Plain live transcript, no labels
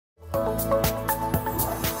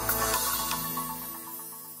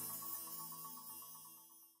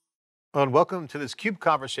And welcome to this CUBE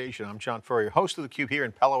conversation. I'm John Furrier, host of theCUBE here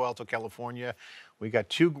in Palo Alto, California. We got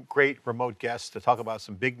two great remote guests to talk about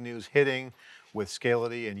some big news hitting with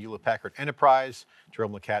Scality and Hewlett-Packard Enterprise.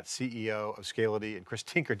 Jerome Lecat, CEO of Scality, and Chris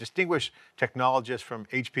Tinker, distinguished technologist from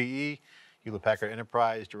HPE, Hewlett-Packard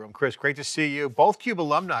Enterprise. Jerome, Chris, great to see you. Both CUBE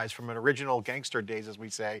alumni from an original gangster days, as we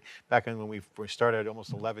say, back when we started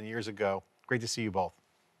almost 11 years ago. Great to see you both.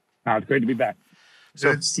 It's great to be back.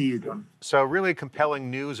 Good to see you, John. So really compelling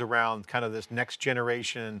news around kind of this next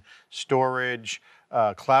generation storage,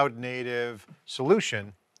 cloud native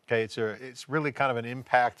solution. Okay, it's really kind of an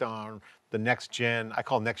impact on the next gen, I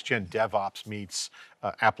call next gen DevOps meets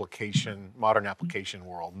modern application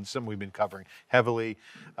world, and something we've been covering heavily.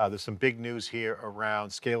 There's some big news here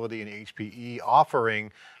around Scality and HPE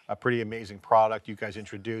offering a pretty amazing product you guys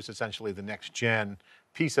introduced, essentially the next gen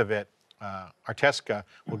piece of it. Arteska,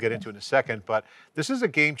 we'll get into in a second, but this is a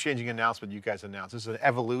game-changing announcement you guys announced. This is an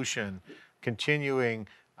evolution, continuing,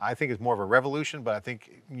 I think it's more of a revolution, but I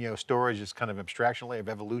think storage is kind of an abstraction layer of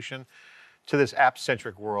evolution to this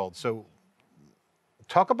app-centric world. So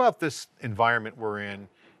talk about this environment we're in,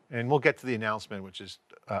 and we'll get to the announcement, which is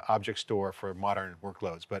object store for modern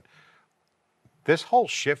workloads, but this whole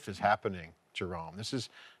shift is happening, Jerome. This is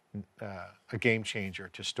a game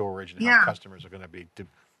changer to storage and how customers are going to be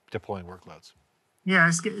deploying workloads. Yeah,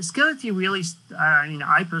 Scality really,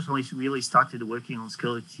 I personally really started working on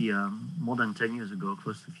Scality more than 10 years ago,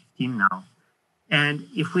 close to 15 now. And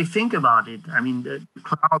if we think about it, the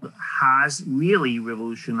cloud has really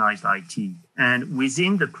revolutionized IT. And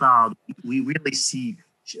within the cloud, we really see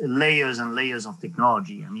layers and layers of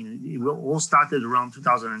technology. It all started around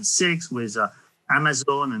 2006 with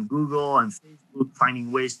Amazon and Google and Facebook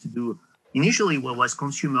finding ways to do initially what was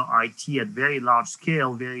consumer IT at very large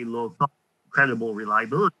scale, very low cost, incredible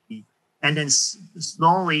reliability. And then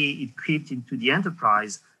slowly it crept into the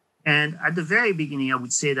enterprise. And at the very beginning, I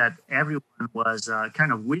would say that everyone was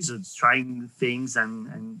kind of wizards trying things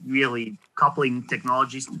and really coupling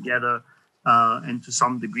technologies together. And to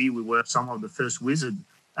some degree, we were some of the first wizards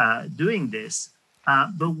doing this.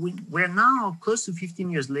 But we're now close to 15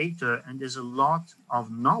 years later, and there's a lot of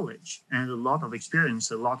knowledge and a lot of experience,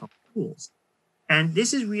 a lot of tools. And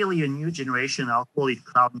this is really a new generation. I'll call it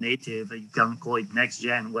cloud native. You can call it next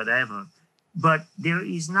gen, whatever. But there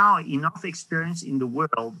is now enough experience in the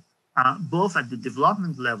world, both at the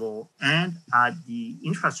development level and at the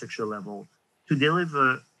infrastructure level, to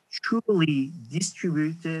deliver truly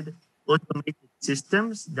distributed, automated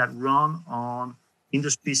systems that run on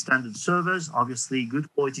industry standard servers. Obviously, good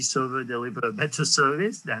quality server deliver a better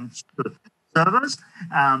service than cheaper servers.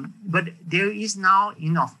 But there is now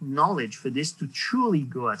enough knowledge for this to truly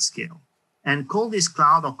go at scale. And call this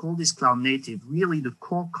cloud or call this cloud native, really the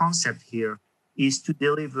core concept here is to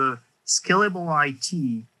deliver scalable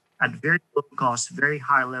IT at very low cost, very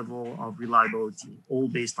high level of reliability, all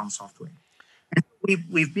based on software. And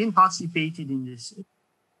we've been participating in this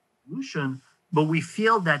solution, but we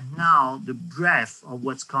feel that now the breadth of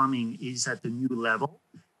what's coming is at a new level.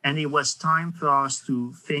 And it was time for us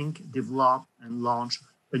to think, develop, and launch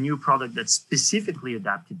a new product that's specifically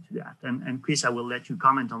adapted to that. And Chris, I will let you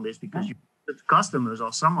comment on this because you customers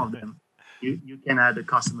or some of them, you can add a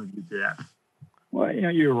customer view to that. Well,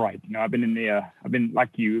 you're right. I've been in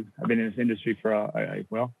this industry for a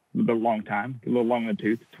long time, a little long in the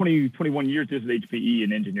tooth. 21 years just at HPE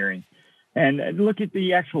in engineering. And look at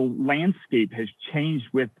the actual landscape has changed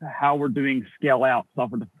with how we're doing scale out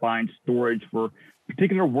software-defined storage for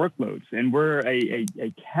particular workloads. And where a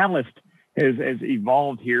catalyst has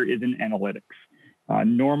evolved here is in analytics.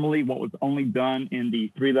 Normally, what was only done in the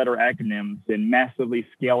three-letter acronyms in massively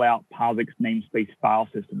scale out POSIX namespace file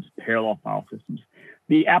systems, parallel file systems.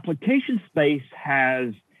 The application space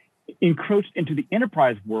has encroached into the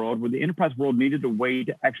enterprise world, where the enterprise world needed a way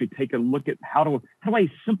to actually take a look at how do I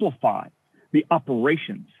simplify the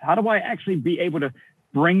operations? How do I actually be able to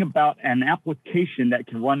bring about an application that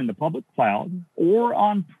can run in the public cloud or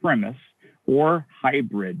on-premise or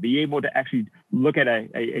hybrid, be able to actually look at a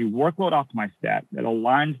workload optimized stat that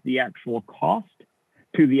aligns the actual cost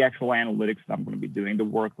to the actual analytics that I'm going to be doing, the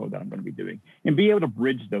workload that I'm going to be doing, and be able to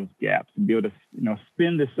bridge those gaps and be able to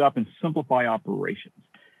spin this up and simplify operations.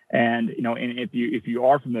 And and if you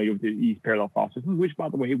are familiar with these parallel file systems, which by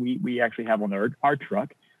the way we actually have on our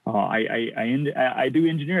truck, I do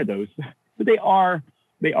engineer those, but they have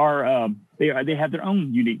their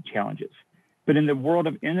own unique challenges. But in the world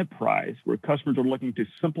of enterprise, where customers are looking to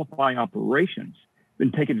simplify operations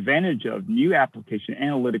and take advantage of new application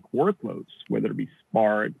analytic workloads, whether it be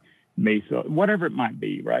Spark, Mesa, whatever it might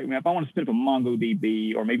be, right? I mean, if I want to spin up a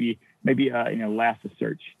MongoDB or maybe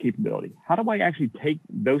Elasticsearch capability, how do I actually take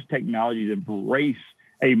those technologies and embrace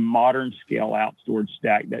a modern scale-out storage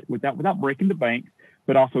stack that without breaking the bank,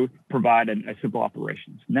 but also provide a simple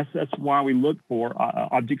operations? And that's why we look for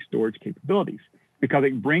object storage capabilities, because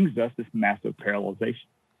it brings us this massive parallelization.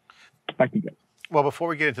 Back to you guys. Well, before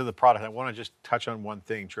we get into the product, I want to just touch on one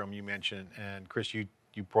thing, Jerome, you mentioned, and Chris, you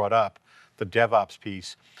brought up the DevOps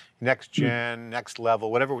piece. Next gen, next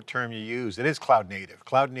level, whatever term you use, it is cloud native.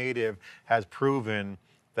 Cloud native has proven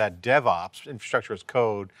that DevOps, infrastructure as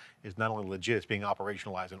code, is not only legit, it's being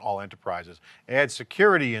operationalized in all enterprises. Add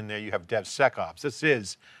security in there, you have DevSecOps. This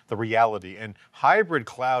is the reality. And hybrid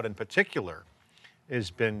cloud in particular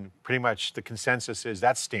has been pretty much, the consensus is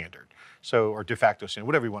that's standard. So, or de facto standard,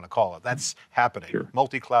 whatever you want to call it, that's happening. Sure.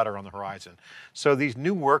 Multi-cloud are on the horizon. So these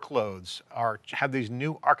new workloads have these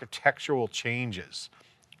new architectural changes.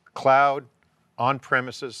 Cloud,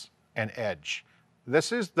 on-premises, and edge.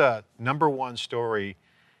 This is the number one story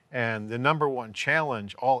and the number one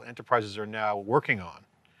challenge all enterprises are now working on.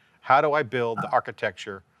 How do I build the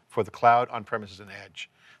architecture for the cloud, on-premises, and edge?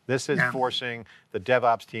 This is forcing the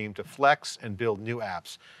DevOps team to flex and build new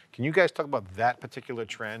apps. Can you guys talk about that particular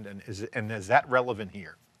trend, and is that relevant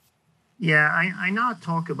here? Yeah, I now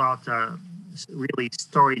talk about really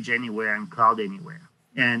storage anywhere and cloud anywhere.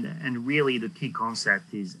 And really the key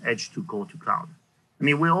concept is edge to core to cloud. I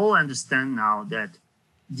mean, we all understand now that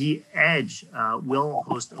the edge will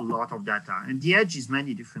host a lot of data. And the edge is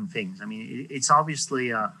many different things. I mean, it's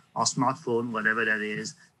obviously our smartphone, whatever that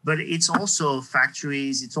is, but it's also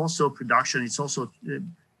factories, it's also production, it's also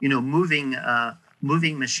moving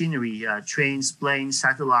machinery, trains, planes,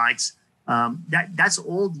 satellites. That's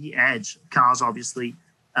all the edge, cars, obviously.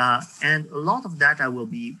 And a lot of data will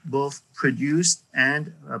be both produced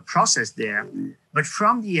and processed there. But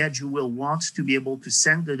from the edge, you will want to be able to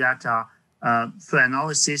send the data for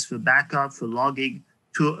analysis, for backup, for logging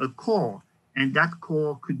to a core. And that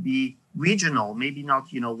core could be regional, maybe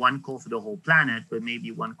not one core for the whole planet, but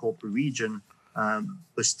maybe one core per region,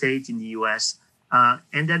 per state in the US.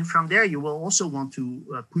 And then from there, you will also want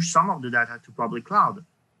to push some of the data to public cloud.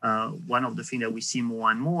 One of the things that we see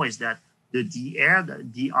more and more is that the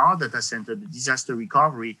DR data center, the disaster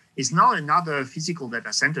recovery, is not another physical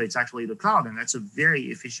data center. It's actually the cloud, and that's a very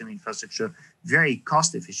efficient infrastructure, very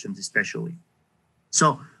cost efficient, especially.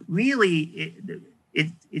 So really,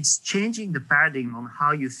 it's changing the paradigm on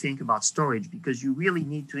how you think about storage, because you really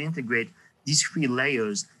need to integrate these three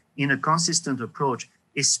layers in a consistent approach,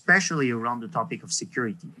 especially around the topic of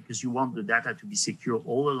security, because you want the data to be secure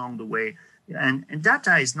all along the way. And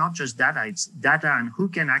data is not just data, it's data and who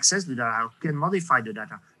can access the data, who can modify the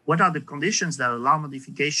data. What are the conditions that allow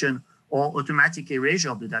modification or automatic erasure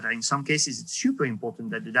of the data? In some cases, it's super important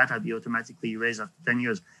that the data be automatically erased after 10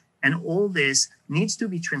 years. And all this needs to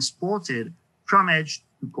be transported from edge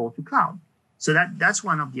to core to cloud. So that's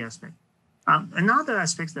one of the aspects. Another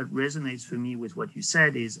aspect that resonates for me with what you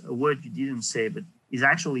said is a word you didn't say, but is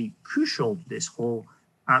actually crucial to this whole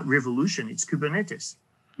revolution. It's Kubernetes.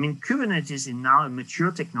 I mean, Kubernetes is now a mature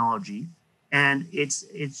technology, and it's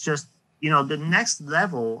just the next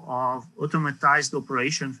level of automatized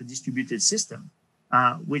operation for distributed system,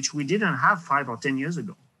 which we didn't have 5 or 10 years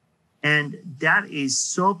ago. And that is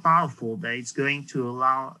so powerful that it's going to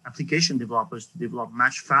allow application developers to develop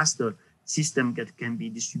much faster system that can be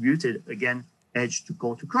distributed, again, edge to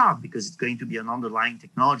core to cloud, because it's going to be an underlying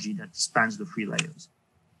technology that spans the 3 layers.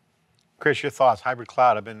 Chris, your thoughts, hybrid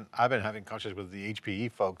cloud. I've been having conversations with the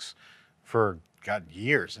HPE folks for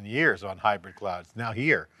years and years on hybrid cloud. It's now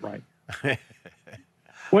here. Right.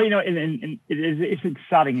 Well, and it's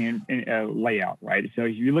exciting in layout, right? So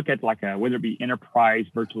if you look at whether it be enterprise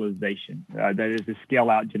virtualization, that is the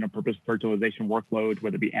scale out general purpose virtualization workloads,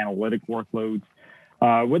 whether it be analytic workloads,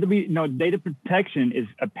 whether it be data protection is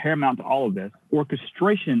paramount to all of this.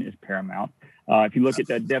 Orchestration is paramount. If you look at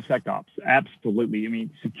that DevSecOps, absolutely. I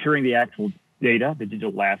mean, securing the actual data, the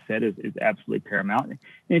digital asset is absolutely paramount. And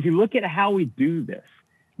if you look at how we do this,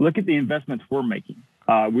 look at the investments we're making.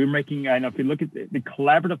 If you look at the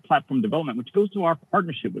collaborative platform development, which goes to our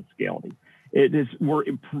partnership with Scality, we're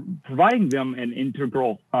providing them an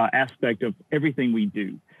integral aspect of everything we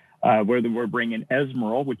do. Whether we're bringing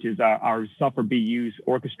Esmeralda, which is our software BU's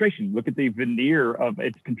orchestration. Look at the veneer of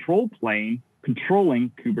its control plane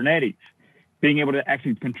controlling Kubernetes, being able to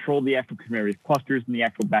actually control the actual Kubernetes clusters and the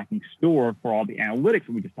actual backing store for all the analytics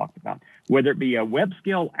that we just talked about. Whether it be a web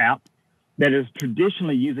scale app that is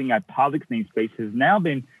traditionally using a POSIX namespace has now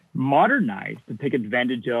been modernized to take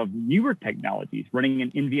advantage of newer technologies, running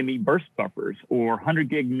in NVMe burst buffers or 100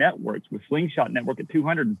 gig networks with Slingshot network at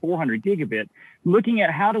 200 and 400 gigabit, looking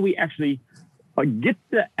at how do we actually get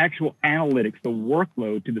the actual analytics, the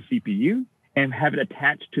workload to the CPU and have it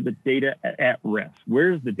attached to the data at rest.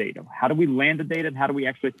 Where's the data? How do we land the data? And how do we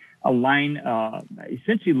actually align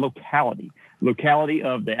essentially locality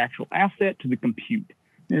of the actual asset to the compute?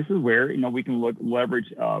 This is where we can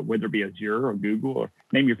leverage whether it be Azure or Google or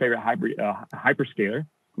name your favorite hyperscaler,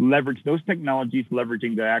 leverage those technologies,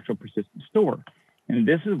 leveraging the actual persistent store. And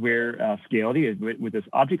this is where Scality is with this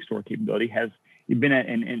object store capability has been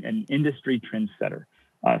an industry trendsetter,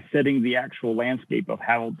 setting the actual landscape of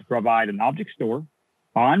how to provide an object store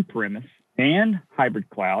on premise and hybrid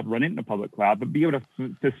cloud, run it in the public cloud, but be able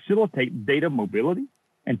to facilitate data mobility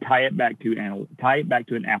and tie it back to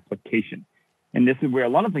an application. And this is where a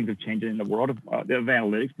lot of things have changed in the world of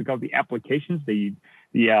analytics, because the applications, the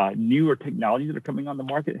newer technologies that are coming on the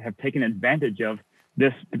market have taken advantage of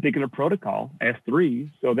this particular protocol, S3,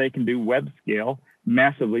 so they can do web scale,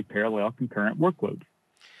 massively parallel concurrent workloads.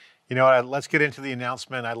 You know what, let's get into the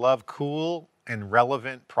announcement. I love cool and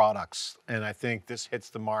relevant products, and I think this hits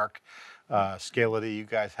the mark. Scality, you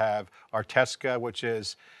guys have Artesca, which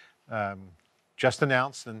is just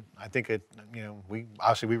announced, and I think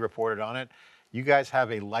we reported on it. You guys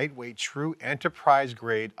have a lightweight, true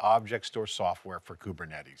enterprise-grade object store software for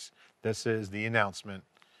Kubernetes. This is the announcement.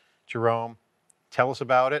 Jerome, tell us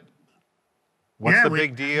about it. What's the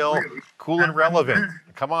big deal? Cool and relevant.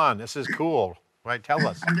 Come on, this is cool, right? Tell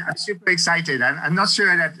us. I'm super excited. I'm not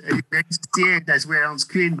sure that you're going to see it as we're on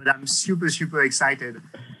screen, but I'm super, super excited.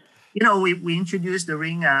 We introduced the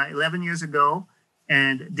Ring 11 years ago,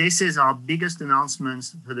 and this is our biggest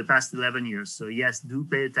announcements for the past 11 years. So yes, do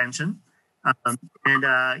pay attention.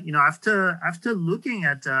 After looking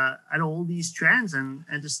at all these trends and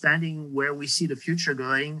understanding where we see the future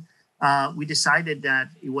going, we decided that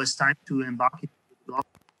it was time to embark into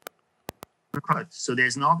product. So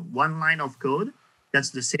there's not one line of code that's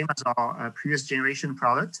the same as our previous generation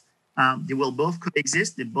product. They will both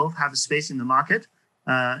coexist. They both have a space in the market.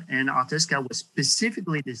 And Artesca was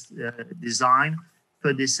specifically designed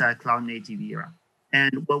for this cloud native era.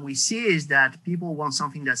 And what we see is that people want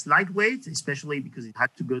something that's lightweight, especially because it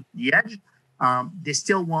had to go to the edge. They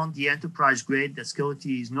still want the enterprise grade that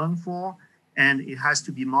Scality is known for, and it has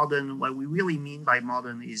to be modern. What we really mean by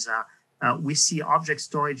modern is we see object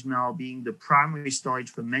storage now being the primary storage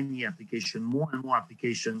for many applications, more and more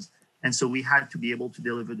applications. And so we had to be able to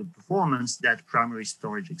deliver the performance that primary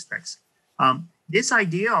storage expects. This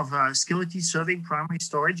idea of Scality serving primary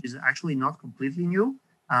storage is actually not completely new.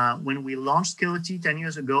 When we launched Scality 10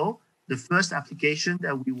 years ago, the first application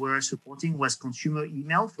that we were supporting was consumer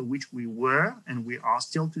email, for which we were, and we are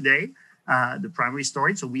still today, the primary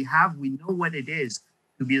storage. So we know what it is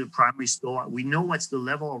to be the primary store. We know what's the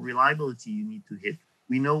level of reliability you need to hit.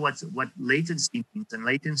 We know what latency means, and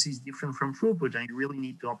latency is different from throughput, and you really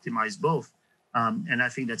need to optimize both. And I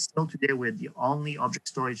think that still today, we're the only object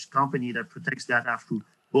storage company that protects that through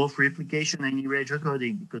both replication and erasure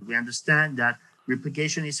coding, because we understand that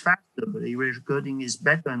replication is faster, but erasure coding is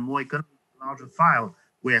better and more economical, larger file,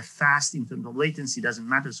 where fast in terms of latency doesn't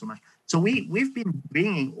matter so much. So we've been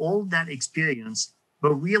bringing all that experience,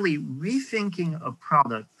 but really rethinking a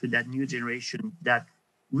product for that new generation that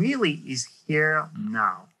really is here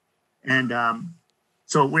now. And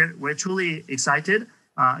so we're truly excited.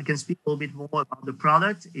 I can speak a little bit more about the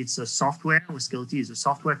product. It's a software. Scality is a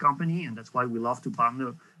software company, and that's why we love to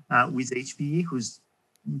partner with HPE, who's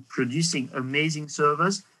producing amazing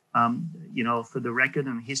servers. For the record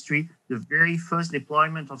and history, the very first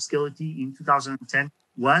deployment of Scality in 2010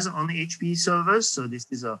 was on HPE servers. So this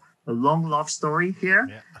is a long love story here.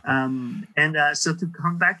 Yeah. So to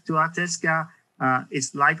come back to Artesca,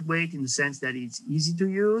 it's lightweight in the sense that it's easy to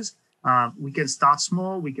use. We can start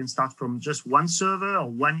small. We can start from just one server or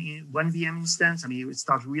one VM instance. I mean, it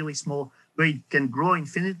starts really small, but it can grow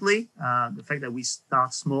infinitely. The fact that we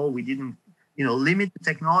start small, we didn't limit the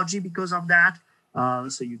technology because of that.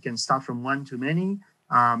 So you can start from one to many.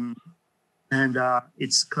 And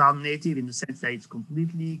it's cloud native in the sense that it's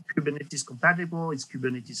completely Kubernetes compatible. It's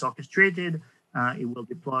Kubernetes orchestrated. It will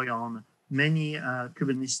deploy on many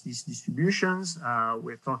Kubernetes distributions.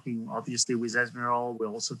 We're talking obviously with Emerald. We're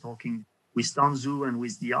also talking with Tanzu and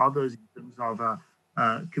with the others in terms of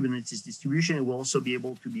Kubernetes distribution. It will also be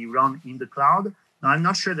able to be run in the cloud. Now, I'm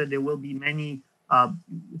not sure that there will be many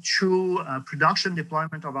true production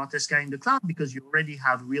deployment of Artesca in the cloud, because you already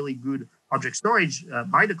have really good object storage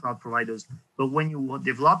by the cloud providers. But when you are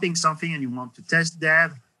developing something and you want to test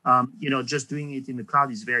dev, Just doing it in the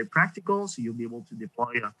cloud is very practical. So you'll be able to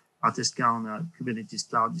deploy Artesca on a Kubernetes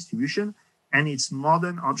cloud distribution. And it's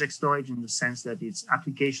modern object storage in the sense that it's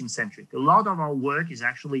application centric. A lot of our work is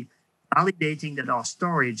actually validating that our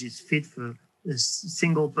storage is fit for a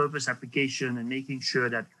single purpose application and making sure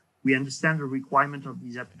that we understand the requirement of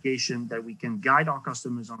these applications, that we can guide our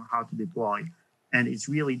customers on how to deploy. And it's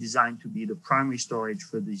really designed to be the primary storage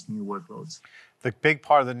for these new workloads. The big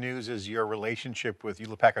part of the news is your relationship with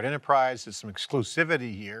Hewlett-Packard Enterprise. There's some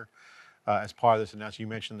exclusivity here as part of this announcement. You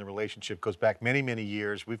mentioned the relationship goes back many, many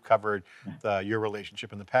years. We've covered your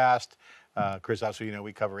relationship in the past. Chris, obviously,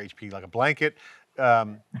 we cover HPE like a blanket.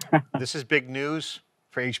 This is big news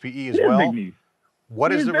for HPE as well. Big news.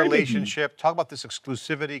 What is the relationship? Talk about this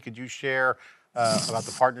exclusivity. Could you share about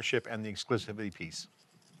the partnership and the exclusivity piece?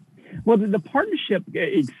 Well, the partnership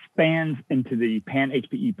expands into the pan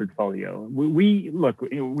HPE portfolio. We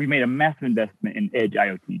made a massive investment in edge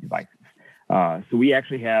IoT devices. So we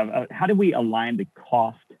actually have, how do we align the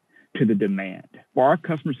cost to the demand? For our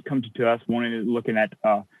customers to come to us looking at,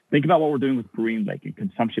 think about what we're doing with GreenLake and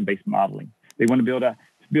consumption-based modeling. They want to be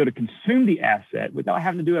able to consume the asset without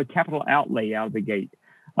having to do a capital outlay out of the gate.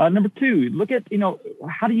 Number two, look at,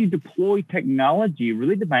 how do you deploy technology?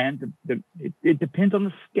 Really demands, it depends on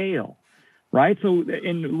the scale, right? So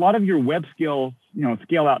in a lot of your web scale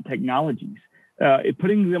out technologies,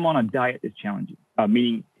 putting them on a diet is challenging,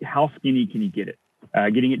 meaning how skinny can you get it?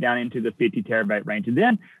 Getting it down into the 50 terabyte range. And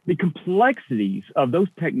then the complexities of those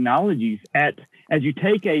technologies as you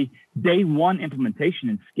take a day one implementation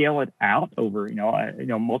and scale it out over,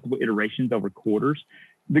 multiple iterations over quarters,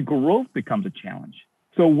 the growth becomes a challenge.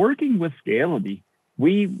 So working with Scality,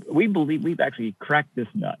 we believe we've actually cracked this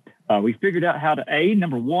nut. We figured out how to,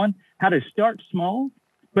 number one, how to start small,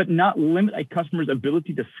 but not limit a customer's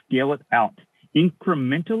ability to scale it out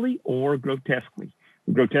incrementally or grotesquely.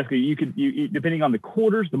 Grotesquely, you depending on the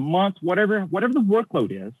quarters, the months, whatever the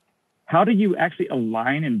workload is, how do you actually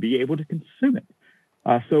align and be able to consume it?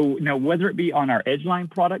 So whether it be on our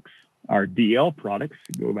Edgeline products, our DL products,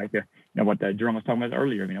 go back to what Jerome was talking about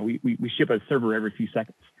earlier. We ship a server every few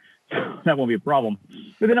seconds, so that won't be a problem.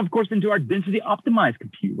 But then, of course, into our density optimized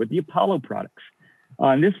compute with the Apollo products.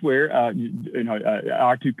 And this where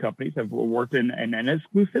our two companies have worked in an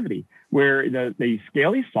exclusivity where the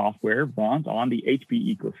Scality software runs on the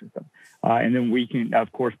HPE ecosystem, and then we can,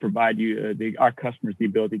 of course, provide you our customers the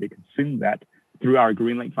ability to consume that through our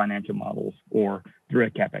GreenLake financial models or through a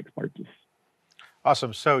CapEx purchase.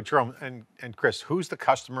 Awesome. So Jerome and Chris, who's the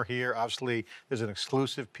customer here? Obviously, there's an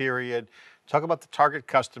exclusive period. Talk about the target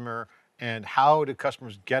customer and how do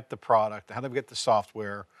customers get the product? How do they get the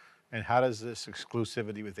software? And how does this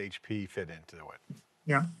exclusivity with HP fit into it?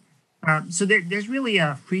 Yeah. So there's really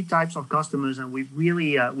three types of customers, and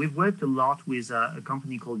we've worked a lot with a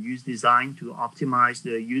company called Use Design to optimize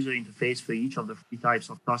the user interface for each of the three types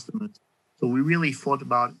of customers. So we really thought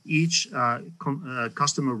about each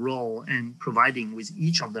customer role and providing with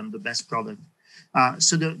each of them the best product.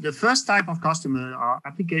 So the first type of customer are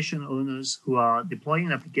application owners who are deploying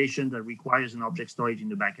an application that requires an object storage in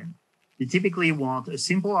the backend. They typically want a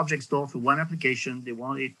simple object store for one application. They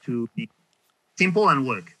want it to be simple and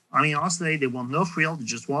work. Honestly, they want no frill. They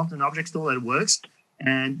just want an object store that works.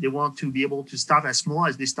 And they want to be able to start as small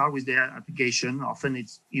as they start with their application. Often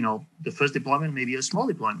it's, the first deployment, maybe a small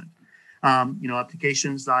deployment.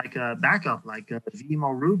 Applications like backup, like Veeam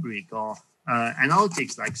or Rubrik, or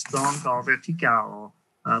analytics like Splunk or Vertica,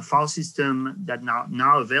 or file system that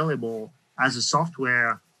now available as a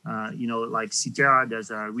software. Like Citera, there's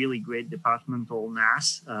a really great departmental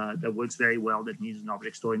NAS that works very well that needs an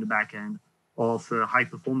object store in the backend. Or for high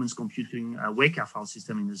performance computing, Weka file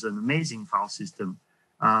system is an amazing file system.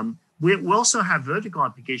 We also have vertical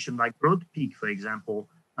applications like Broadpeak, for example,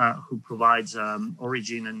 who provides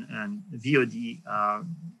Origin and VOD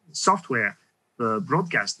software for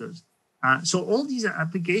broadcasters. So all these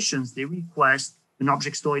applications, they request an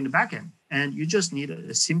object store in the backend, and you just need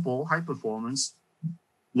a simple, high performance,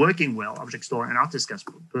 working well object store, and Artesca is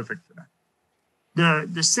perfect for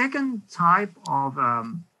that. The second type of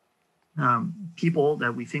people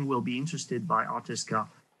that we think will be interested by Artesca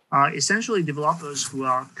are essentially developers who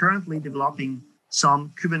are currently developing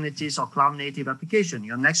some Kubernetes or cloud native application,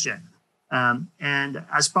 your next gen. And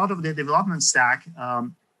as part of the development stack,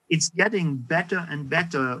 it's getting better and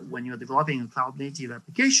better when you're developing a cloud native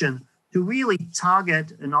application to really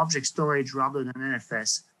target an object storage rather than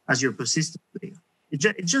NFS as your persistent layer.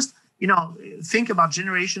 It just, think about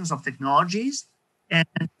generations of technologies, and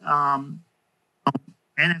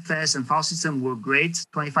NFS and file system were great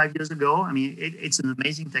 25 years ago. It's an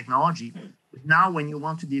amazing technology. But now when you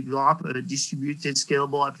want to develop a distributed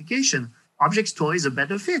scalable application, object store is a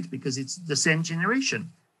better fit because it's the same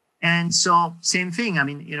generation. And so same thing. I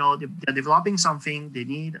mean, they're developing something. They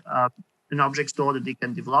need an object store that they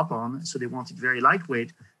can develop on. So they want it very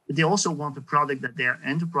lightweight, but they also want a product that their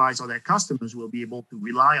enterprise or their customers will be able to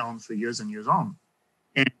rely on for years and years on.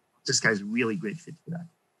 And this guy's a really great fit for that.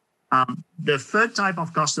 The third type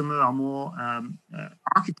of customer are more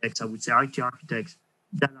architects, I would say, IT architects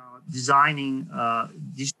that are designing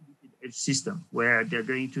distributed edge system where they're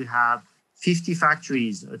going to have 50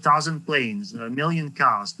 factories, 1,000 planes, 1 million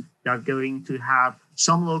cars. They're going to have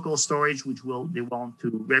some local storage, which they want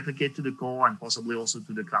to replicate to the core and possibly also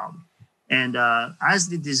to the cloud. And as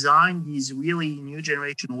they design these really new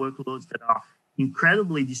generation workloads that are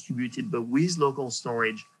incredibly distributed, but with local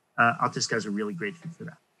storage, Autodesk is a really great fit for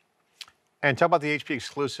that. And talk about the HP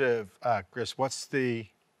exclusive, Chris. What's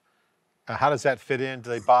how does that fit in? Do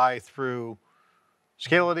they buy through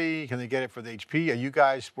Scality? Can they get it for the HP? Are you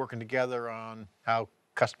guys working together on how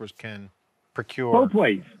customers can procure? Both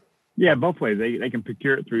ways. Yeah, both ways. They can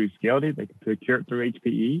procure it through Scality. They can procure it through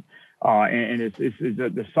HPE. And it's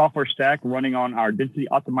the software stack running on our density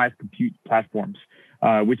optimized compute platforms,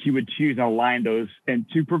 which you would choose and align those and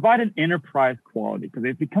to provide an enterprise quality. Because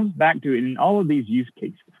if it comes back to it in all of these use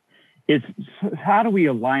cases, it's how do we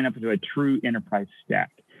align up to a true enterprise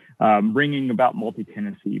stack, bringing about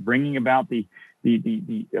multi-tenancy, bringing about the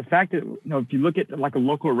fact that, if you look at like a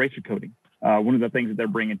local eraser coding, one of the things that they're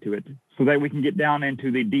bringing to it, so that we can get down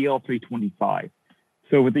into the DL325.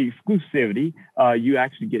 So with the exclusivity, you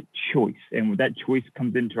actually get choice. And that choice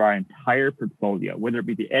comes into our entire portfolio, whether it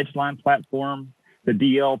be the Edgeline platform, the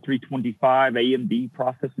DL325 AMD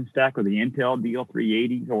processing stack, or the Intel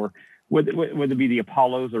DL380s, or whether it be the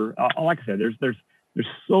Apollos, or like I said, there's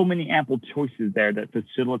so many ample choices there that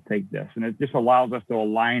facilitate this. And it just allows us to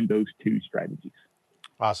align those two strategies.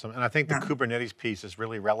 Awesome. And I think the Kubernetes piece is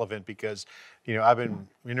really relevant because, I've been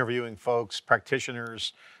interviewing folks,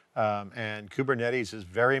 practitioners, and Kubernetes is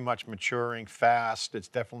very much maturing fast. It's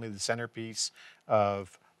definitely the centerpiece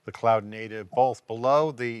of the cloud native, both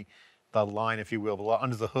below the line, if you will, below,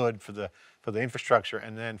 under the hood for the infrastructure,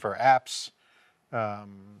 and then for apps,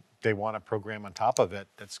 they want to program on top of it.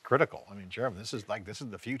 That's critical. I mean, Jerome, this is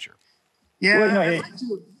the future. Yeah,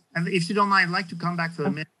 if you don't mind, I'd like to come back for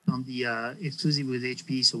a minute on the exclusive with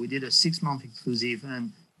HP. So we did a 6-month exclusive,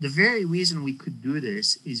 and the very reason we could do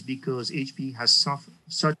this is because HP has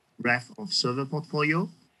such breadth of server portfolio.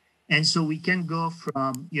 And so we can go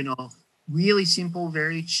from, really simple,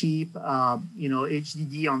 very cheap,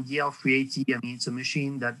 HDD on DL380. I mean, it's a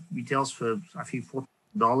machine that retails for, I think,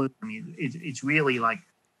 $40. I mean, it's really like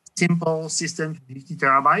simple system, 50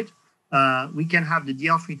 terabyte. We can have the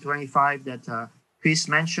DL325 that Chris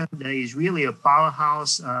mentioned. That is really a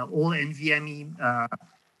powerhouse, all NVMe,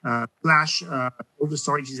 flash, all the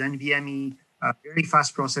storage is NVMe, very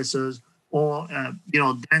fast processors, or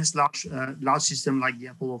dense large system like the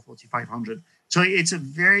Apollo 4500. So it's a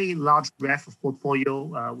very large breadth of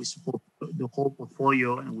portfolio. We support the whole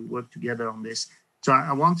portfolio, and we work together on this. So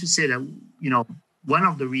I want to say that one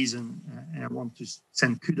of the reasons, and I want to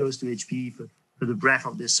send kudos to HP for the breadth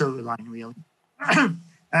of the server line, really.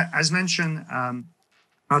 As mentioned,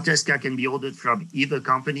 Autodesk can be ordered from either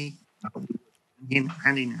company,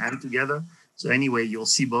 hand in hand together. So anyway, you'll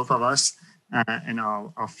see both of us, and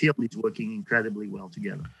our field is working incredibly well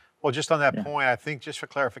together. Well, just on that point, I think just for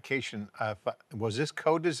clarification, was this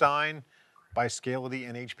co-designed by Scality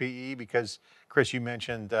and HPE? Because Chris, you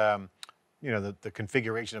mentioned the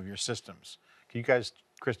configuration of your systems. Can you guys,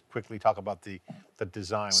 Chris, quickly talk about the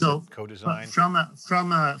design, so co-design? From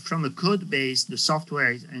a code base, the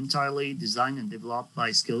software is entirely designed and developed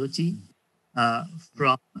by Scality.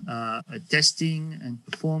 From testing and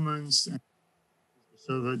performance and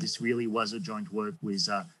server, this really was a joint work with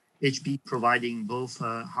HP providing both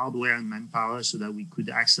hardware and manpower so that we could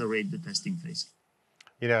accelerate the testing phase.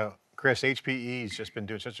 Chris, HPE's just been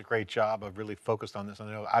doing such a great job of really focused on this. I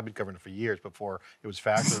know I've been covering it for years before it was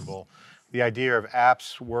fashionable. The idea of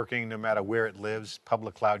apps working no matter where it lives,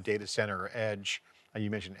 public cloud, data center, or edge. You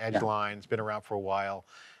mentioned Edgeline, it's been around for a while.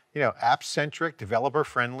 App-centric,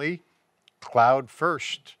 developer-friendly,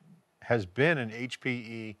 cloud-first has been an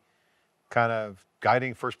HPE kind of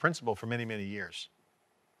guiding first principle for many, many years.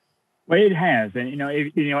 Well, it has, and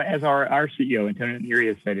as our CEO Antonio Neri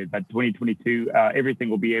has said it, by 2022, everything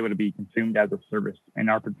will be able to be consumed as a service in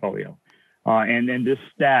our portfolio, and then this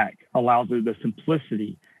stack allows the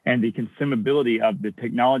simplicity and the consumability of the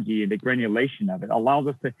technology and the granulation of it allows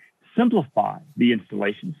us to simplify the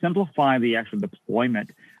installation, simplify the actual deployment,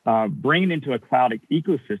 bring it into a cloud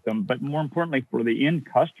ecosystem, but more importantly for the end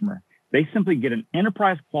customer, They simply get an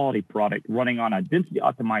enterprise quality product running on a density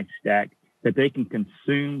optimized stack that they can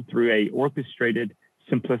consume through a orchestrated,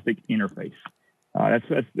 simplistic interface. That's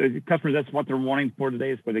customers. That's what they're wanting for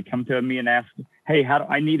today. Is where they come to me and ask, "Hey, how do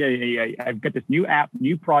I need I've got this new app,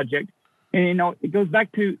 new project," and it goes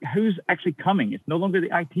back to who's actually coming. It's no longer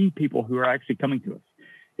the IT people who are actually coming to us.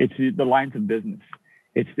 It's the lines of business.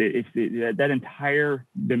 It's that entire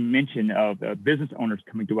dimension of business owners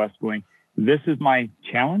coming to us, going, "This is my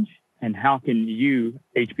challenge, and how can you,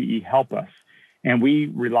 HPE, help us?" And we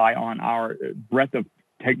rely on our breadth of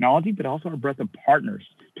technology, but also our breadth of partners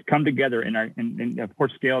to come together. And of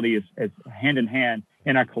course, Scality is hand in hand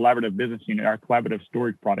in our collaborative business unit, our collaborative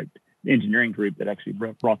storage product engineering group that actually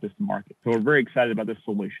brought this to market. So we're very excited about this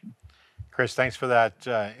solution. Chris, thanks for that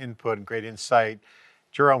input and great insight.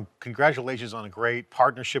 Jerome, congratulations on a great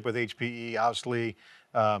partnership with HPE, obviously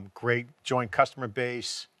great joint customer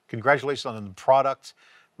base. Congratulations on the product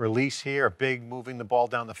release here, a big moving the ball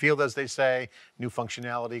down the field, as they say, new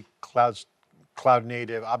functionality, cloud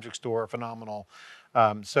native, object store, phenomenal.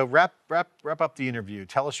 So wrap up the interview.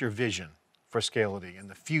 Tell us your vision for Scality and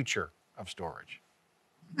the future of storage.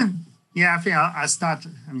 Yeah, I think I'll start.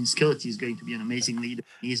 I mean, Scality is going to be an amazing leader.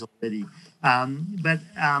 He's already.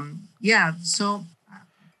 Yeah, so,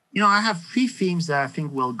 I have 3 themes that I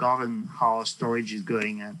think will govern how storage is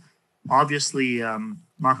going. And obviously,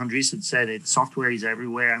 Mark Andreessen said it, software is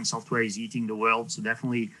everywhere and software is eating the world. So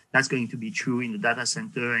definitely that's going to be true in the data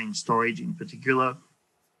center and storage in particular.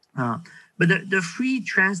 But the 3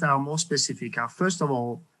 trends that are more specific are, first of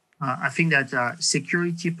all, I think that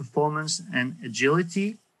security, performance, and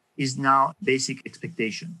agility is now basic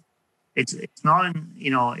expectation. It's not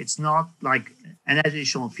it's not like an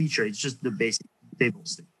additional feature. It's just the basic table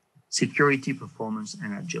stake: security, performance,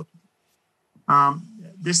 and agility.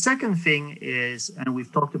 The second thing is, and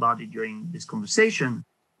we've talked about it during this conversation,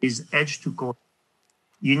 is edge to core.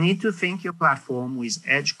 You need to think your platform with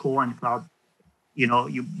edge, core, and cloud.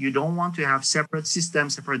 You don't want to have separate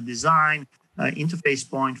systems, separate design, interface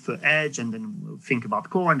point for edge, and then think about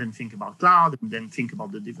core, and then think about cloud, and then think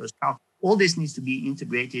about the diverse cloud. All this needs to be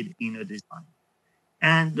integrated in a design.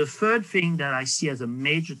 And the third thing that I see as a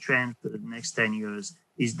major trend for the next 10 years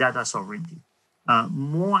is data sovereignty.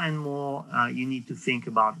 More and more, you need to think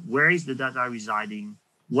about where is the data residing,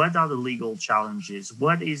 what are the legal challenges,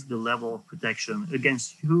 what is the level of protection,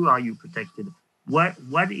 against who are you protected,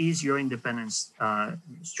 what is your independence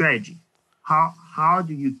strategy? How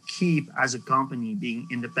do you keep, as a company, being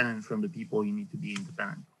independent from the people you need to be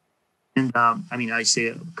independent? And I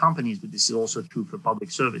say companies, but this is also true for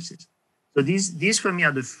public services. So these for me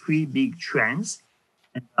are the 3 big trends.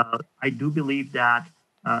 And I do believe that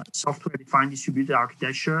software-defined distributed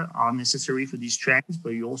architecture are necessary for these trends, but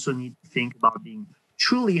you also need to think about being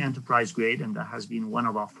truly enterprise-grade, and that has been one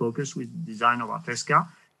of our focus with the design of our Tesca.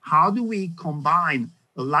 How do we combine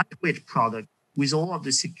a lightweight product with all of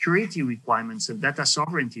the security requirements and data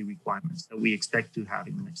sovereignty requirements that we expect to have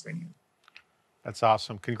in the next 10 years? That's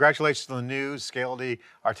awesome. Congratulations on the news. Scality,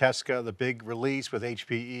 Tesca, the big release with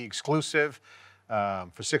HPE exclusive.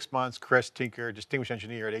 For 6 months, Chris Tinker, Distinguished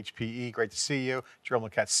Engineer at HPE. Great to see you. Jerome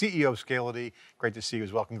Lecat, CEO of Scality. Great to see you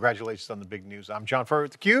as well. Congratulations on the big news. I'm John Furrier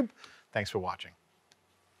with theCUBE. Thanks for watching.